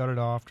 Shut it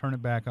off. Turn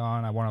it back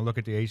on. I want to look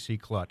at the AC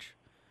clutch.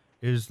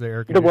 Is the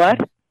air conditioning... The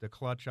what? The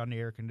clutch on the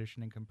air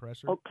conditioning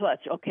compressor. Oh,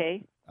 clutch,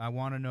 okay. I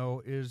want to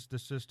know, is the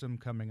system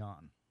coming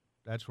on?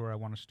 That's where I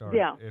want to start.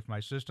 Yeah. If my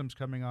system's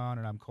coming on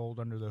and I'm cold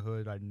under the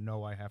hood, I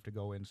know I have to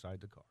go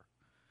inside the car.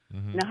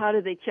 Mm-hmm. Now, how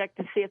do they check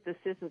to see if the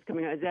system's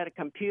coming on? Is that a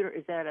computer?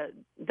 Is that a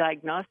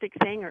diagnostic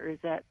thing, or is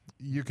that...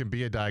 You can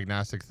be a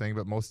diagnostic thing,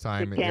 but most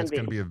time it's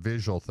going to be a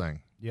visual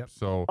thing. Yep.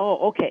 So.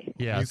 Oh, okay.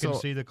 Yeah. You can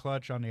see the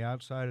clutch on the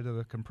outside of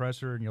the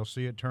compressor, and you'll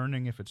see it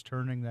turning. If it's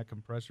turning, that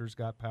compressor's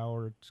got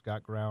power, it's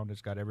got ground,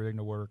 it's got everything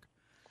to work.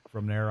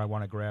 From there, I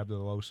want to grab the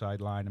low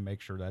side line and make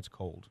sure that's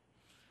cold.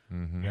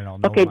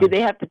 Mm-hmm. Okay, do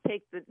they have to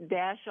take the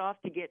dash off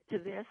to get to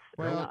this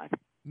or not?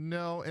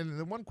 No, and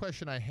the one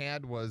question I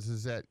had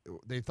is that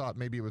they thought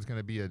maybe it was going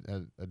to be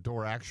a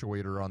door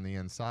actuator on the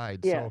inside.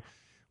 Yes.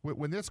 So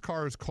when this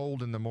car is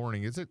cold in the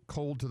morning, is it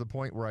cold to the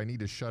point where I need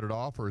to shut it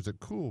off, or is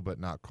it cool but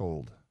not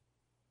cold?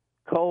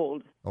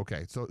 Cold.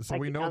 Okay, so like,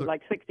 we know that...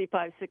 like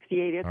 65,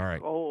 68, it's all right.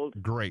 cold.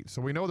 Great.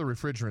 So we know the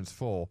refrigerant's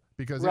full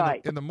because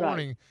in the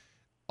morning... Right.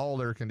 All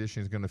air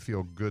conditioning is going to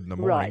feel good in the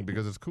morning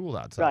because it's cool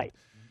outside. Right.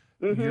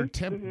 Mm-hmm, Your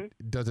temp,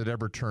 does it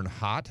ever turn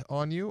hot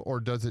on you,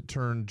 or does it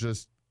turn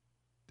just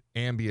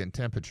ambient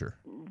temperature?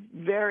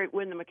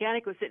 When the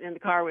mechanic was sitting in the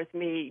car with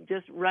me,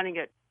 just running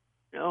at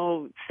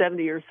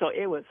 70 or so,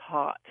 it was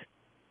hot.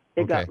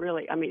 It got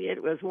really,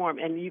 it was warm.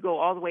 And you go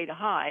all the way to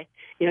high.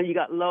 You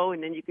got low,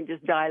 and then you can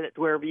just dial it to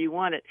wherever you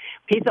want it.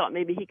 He thought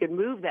maybe he could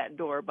move that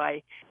door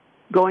by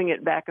going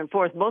it back and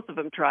forth. Both of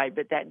them tried,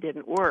 but that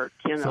didn't work,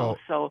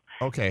 So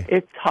okay.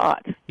 It's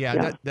hot.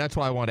 Yeah. That's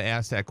why I want to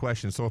ask that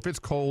question. So if it's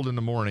cold in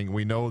the morning,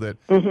 we know that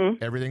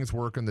everything's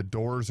working, the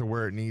doors are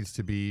where it needs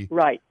to be.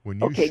 Right. When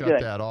you shut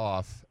that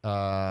off,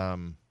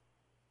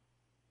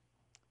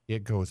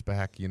 it goes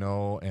back,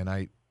 and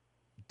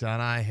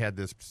I had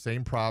this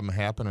same problem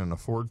happen in a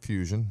Ford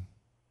Fusion.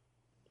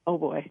 Oh,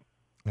 boy.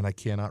 And I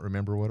cannot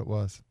remember what it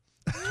was.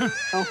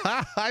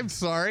 I'm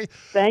sorry.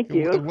 Thank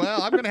you.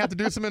 Well, I'm going to have to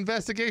do some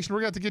investigation. We're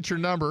going to have to get your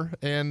number,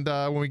 and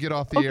when we get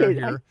off the air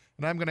here,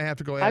 and I'm going to have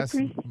to go ask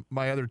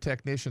my other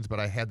technicians, but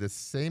I had this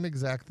same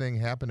exact thing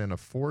happen in a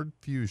Ford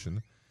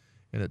Fusion,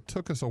 and it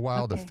took us a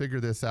while to figure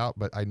this out,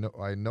 but I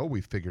know we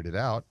figured it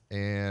out,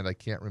 and I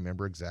can't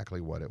remember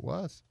exactly what it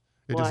was.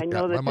 I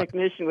know the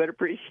technician would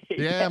appreciate it.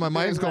 Yeah, my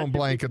mind's going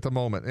blank at the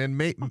moment.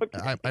 And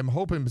I'm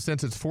hoping,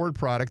 since it's Ford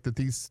product, that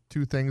these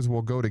two things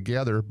will go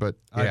together. But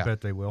I bet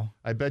they will.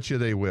 I bet you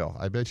they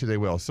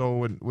will. So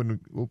when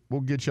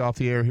we'll get you off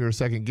the air here in a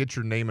second, get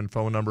your name and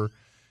phone number,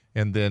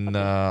 and then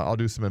I'll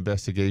do some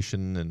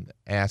investigation and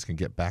ask and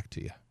get back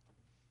to you.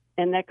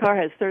 And that car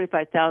has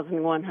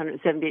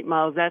 35,178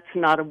 miles. That's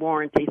not a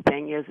warranty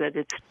thing, is it?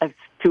 It's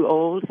too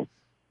old.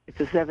 It's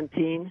a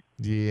 17.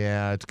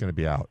 Yeah, it's going to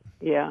be out.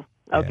 Yeah.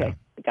 Okay,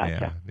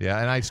 gotcha.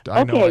 Yeah, and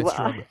I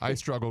know I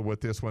struggled with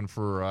this one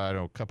for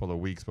a couple of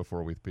weeks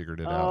before we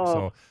figured it out.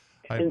 So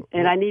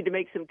and I need to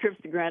make some trips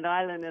to Grand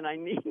Island, and I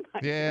need.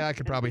 Yeah, I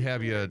could probably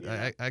have you.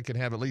 I can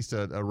have at least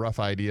a rough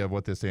idea of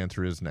what this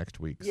answer is next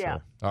week. Yeah.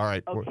 So, all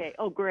right. Okay.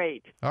 Oh,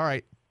 great. All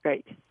right.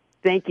 Great.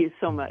 Thank you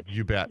so much.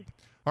 You bet.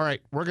 All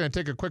right, we're going to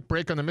take a quick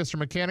break on the Mr.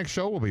 Mechanic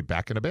Show. We'll be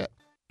back in a bit.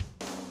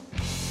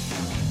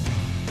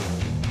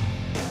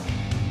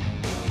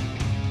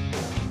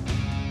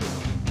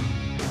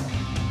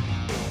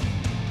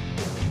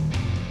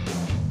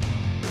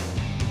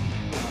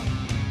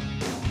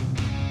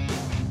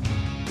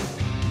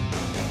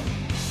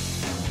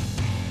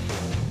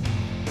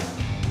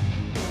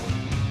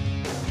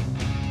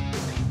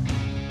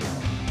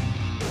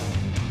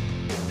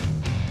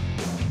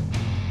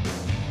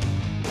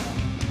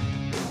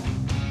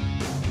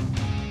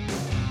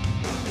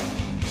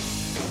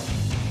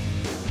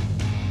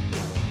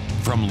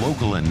 From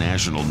local and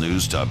national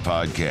news to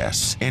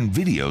podcasts and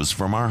videos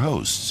from our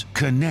hosts,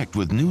 connect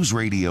with News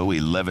Radio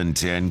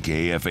 1110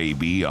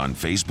 KFAB on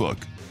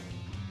Facebook.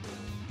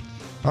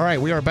 All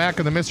right, we are back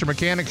on the Mr.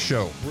 Mechanic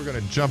Show. We're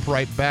going to jump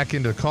right back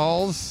into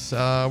calls.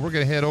 We're going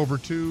to head over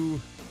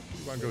to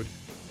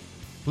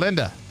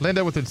Linda.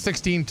 Linda with the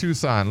 16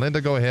 Tucson.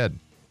 Linda, go ahead.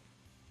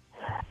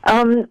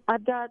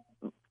 I've got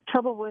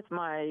trouble with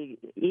my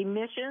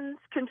emissions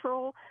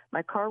control.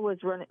 My car was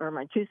running, or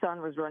my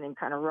Tucson was running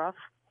kind of rough.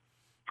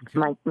 Okay.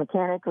 My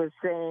mechanic was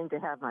saying to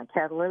have my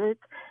catalytic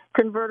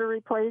converter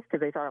replaced because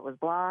they thought it was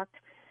blocked.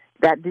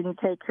 That didn't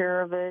take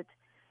care of it.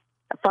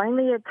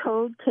 Finally, a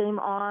code came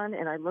on,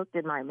 and I looked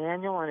at my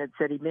manual, and it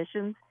said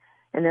emissions.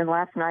 And then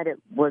last night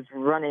it was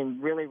running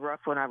really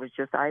rough when I was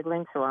just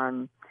idling. So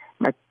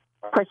my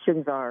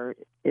questions are,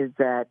 is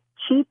that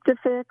cheap to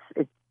fix?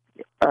 It's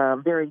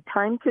very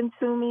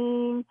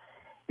time-consuming?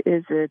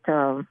 Is it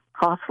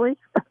costly?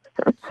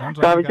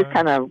 So I was just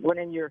kind of went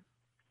in your...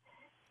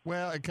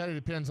 Well, it kind of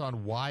depends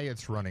on why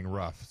it's running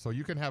rough. So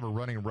you can have a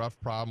running rough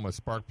problem with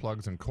spark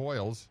plugs and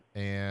coils,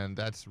 and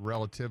that's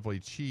relatively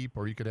cheap,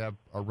 or you could have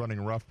a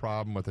running rough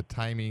problem with a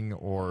timing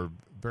or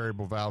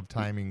variable valve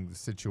timing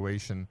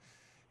situation,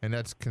 and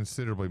that's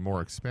considerably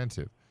more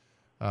expensive.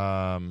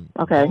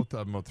 Okay. Both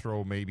of them will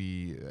throw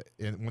maybe,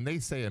 and when they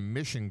say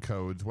emission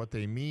codes, what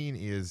they mean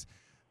is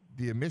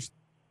the emission.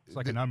 It's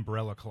like an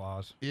umbrella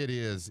clause. It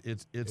is.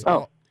 It's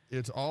all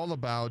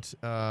about.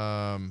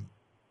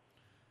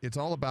 It's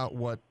all about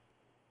what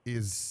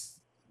is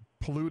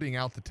polluting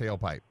out the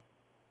tailpipe.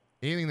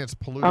 Anything that's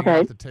polluting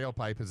out the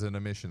tailpipe is an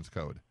emissions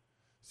code.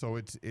 So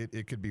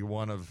it could be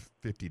one of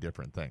 50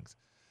 different things.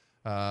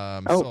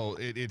 So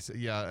it's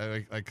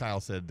like Kyle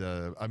said,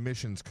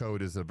 emissions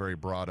code is a very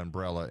broad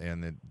umbrella,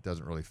 and it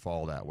doesn't really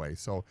fall that way.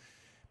 So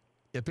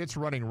if it's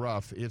running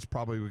rough, it's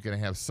probably going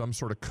to have some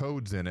sort of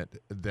codes in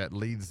it that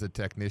leads the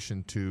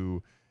technician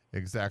to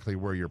exactly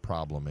where your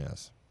problem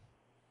is.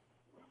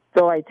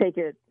 So I take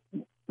it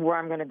where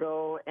I'm going to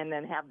go and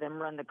then have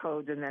them run the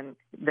codes, and then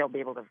they'll be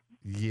able to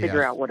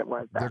figure out what it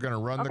was. They're going to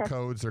run the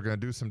codes. They're going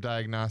to do some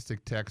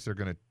diagnostic checks. They're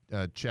going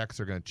to checks.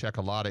 They're going to check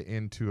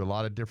into a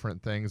lot of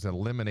different things,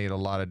 eliminate a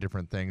lot of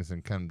different things,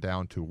 and come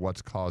down to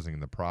what's causing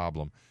the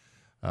problem.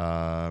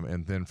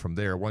 And then from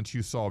there, once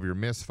you solve your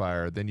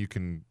misfire, then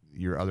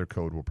your other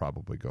code will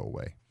probably go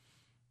away.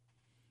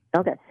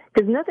 Okay,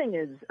 because nothing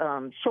is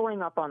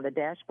showing up on the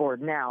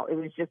dashboard now. It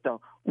was just a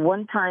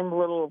one-time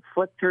little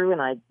flip through,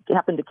 and I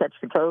happened to catch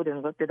the code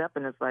and looked it up,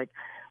 and it's like,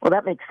 well,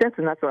 that makes sense,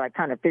 and that's what I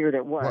kind of figured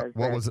it was.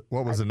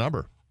 What was the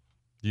number?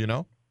 Do you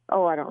know?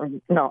 Oh, I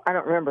don't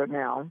remember it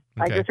now.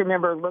 Okay. I just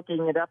remember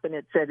looking it up, and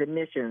it said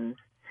emissions,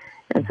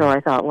 and so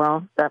I thought,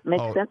 well, that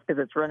makes sense because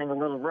it's running a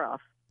little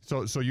rough.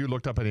 So you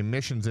looked up at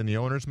emissions in the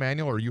owner's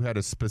manual, or you had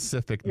a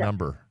specific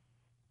number?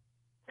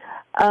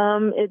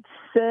 It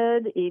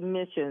said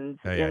emissions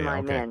in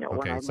my manual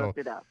when I looked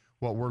it up.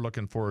 What we're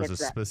looking for is a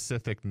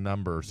specific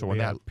number. So when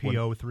that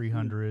PO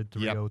 300,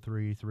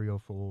 303,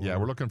 304. Yeah,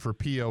 we're looking for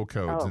PO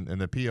codes, and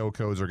the PO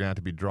codes are going to have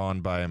to be drawn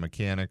by a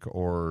mechanic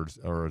or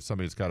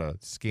somebody that's got a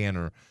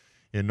scanner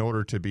in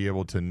order to be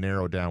able to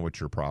narrow down what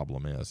your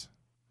problem is.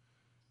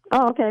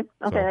 Oh, okay.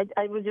 Okay,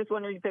 so, I was just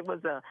wondering if it was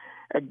a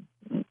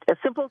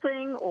simple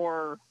thing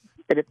or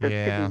that if this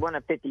could be one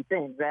of 50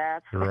 things.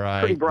 That's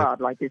pretty broad,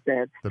 like you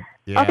said.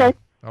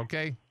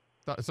 Okay.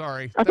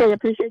 Sorry. Okay, I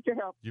appreciate your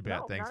help. You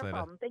bet. Thanks, not Linda. A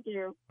problem. Thank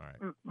you. All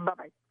right.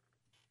 Bye-bye.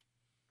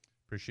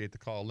 Appreciate the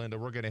call, Linda.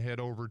 We're going to head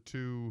over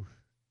to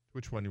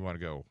which one you want to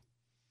go?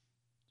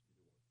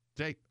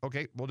 Jay.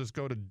 Okay, we'll just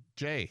go to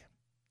Jay.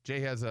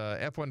 Jay has a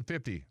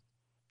F-150.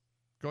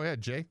 Go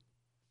ahead, Jay.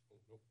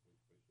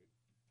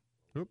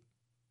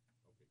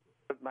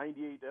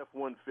 98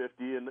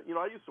 F-150, and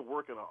I used to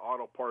work in an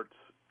auto parts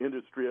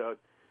industry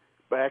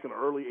back in the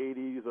early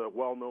 80s, a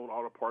well-known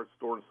auto parts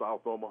store in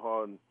South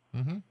Omaha,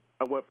 and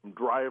I went from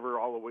driver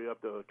all the way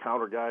up to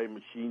counter guy,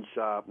 machine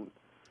shop, and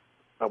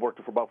I worked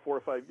there for about 4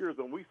 or 5 years,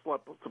 and we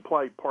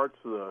supplied parts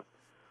to the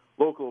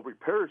local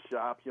repair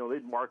shop.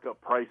 They'd mark up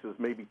prices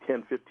maybe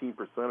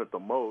 10-15% at the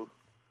most.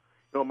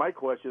 My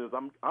question is,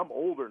 I'm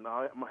older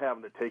now. I'm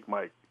having to take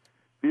my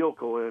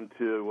vehicle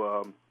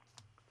into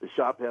the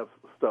shop to have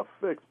stuff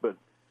fixed, but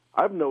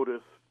I've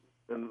noticed,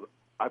 and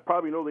I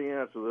probably know the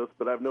answer to this,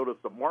 but I've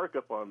noticed the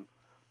markup on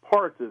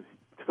parts is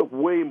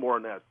way more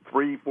than that,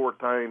 3-4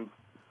 times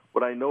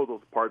what I know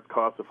those parts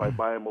cost if I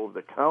buy them over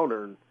the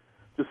counter. And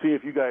to see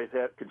if you guys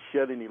could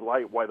shed any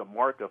light why the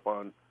markup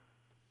on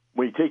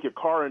when you take your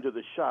car into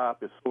the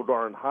shop is so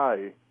darn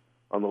high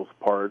on those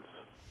parts.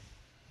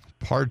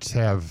 Parts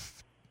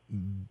have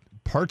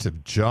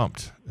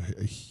jumped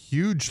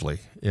hugely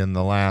in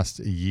the last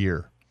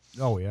year.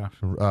 Oh yeah,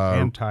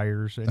 and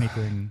tires,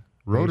 anything.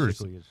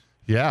 Rotors.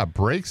 Yeah,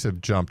 brakes have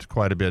jumped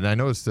quite a bit. And I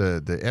noticed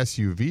the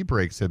SUV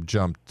brakes have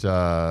jumped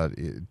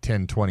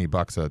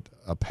 $10-$20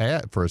 a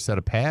pad for a set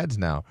of pads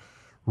now.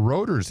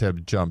 Rotors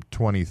have jumped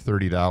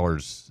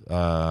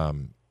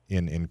 $20-$30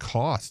 in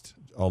cost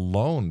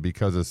alone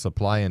because of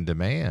supply and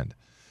demand.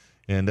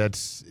 And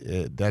that's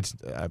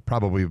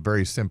probably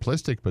very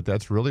simplistic, but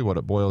that's really what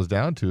it boils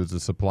down to is the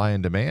supply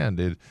and demand.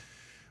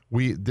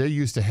 They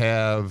used to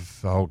have,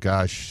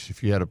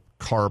 if you had a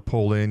car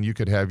pull in, you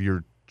could have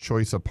your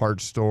choice of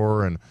parts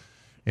store and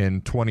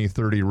 20,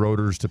 30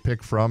 rotors to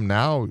pick from.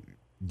 Now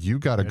you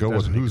got to go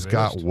with who's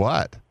got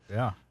what.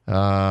 Yeah.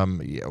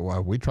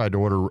 We tried to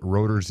order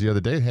rotors the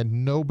other day. Had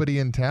nobody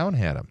in town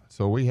had them,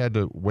 so we had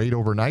to wait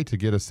overnight to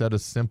get a set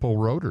of simple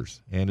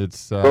rotors. And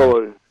it's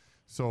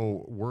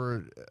so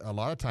we're a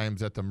lot of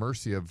times at the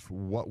mercy of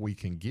what we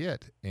can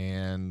get,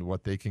 and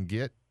what they can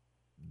get.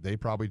 They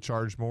probably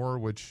charge more,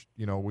 which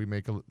we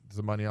make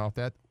some money off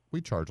that.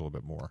 We charge a little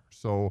bit more,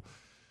 so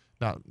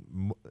not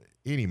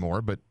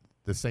anymore, but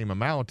the same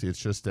amount. It's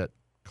just that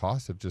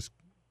costs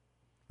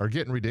are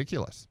getting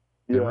ridiculous.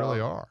 They really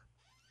are.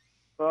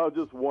 I was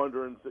just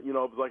wondering,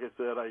 like I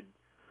said, I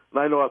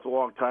know that's a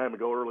long time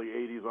ago, early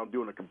 80s, I'm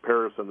doing a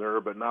comparison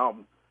there, but now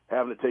I'm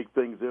having to take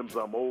things in because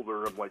I'm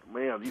older. I'm like,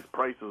 man, these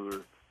prices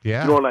are,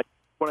 when I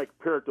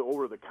compare it to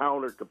over the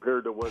counter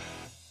compared to what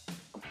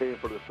I'm paying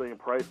for the same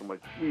price, I'm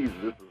like, geez,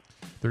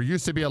 There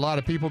used to be a lot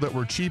of people that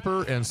were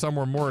cheaper and some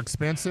were more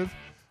expensive.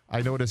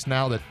 I notice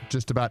now that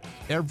just about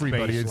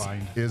everybody is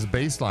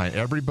baseline.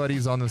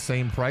 Everybody's on the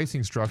same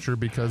pricing structure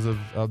because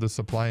of the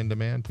supply and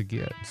demand to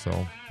get.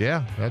 So,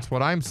 yeah, that's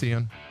what I'm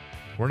seeing.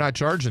 We're not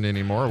charging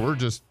anymore. We're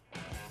just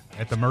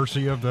at the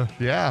mercy of the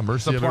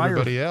mercy supplier. of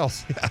everybody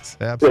else. Yes,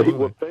 absolutely.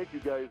 Well, thank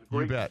you guys.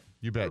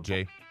 You bet,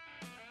 Jay.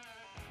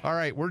 All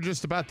right, we're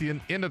just about the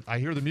end of. I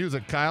hear the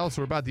music, Kyle.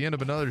 So we're about the end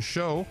of another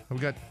show. We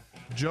got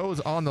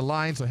Joe's on the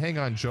line, so hang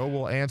on, Joe.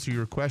 We'll answer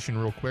your question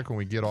real quick when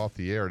we get off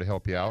the air to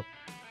help you out.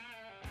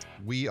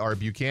 We are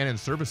Buchanan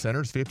Service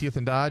Centers, 50th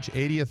and Dodge,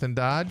 80th and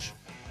Dodge.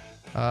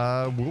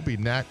 We'll be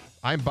next.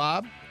 I'm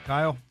Bob.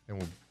 Kyle. And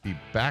we'll be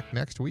back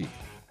next week.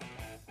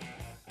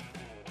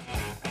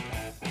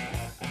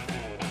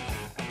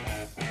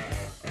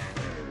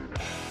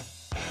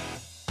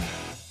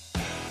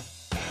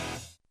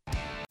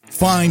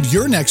 Find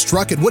your next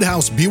truck at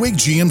Woodhouse Buick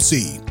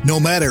GMC. No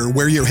matter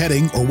where you're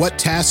heading or what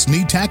tasks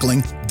need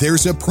tackling,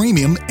 there's a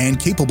premium and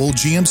capable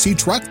GMC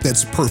truck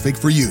that's perfect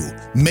for you.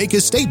 Make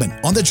a statement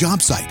on the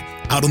job site,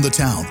 out on the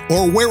town,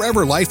 or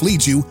wherever life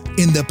leads you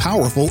in the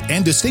powerful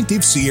and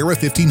distinctive Sierra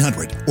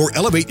 1500, or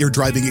elevate your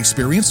driving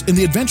experience in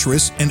the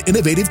adventurous and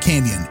innovative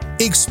Canyon.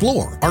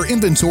 Explore our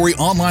inventory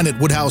online at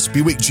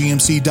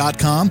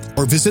WoodhouseBuickGMC.com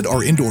or visit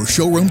our indoor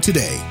showroom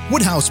today.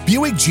 Woodhouse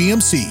Buick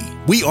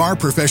GMC. We are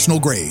professional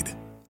grade.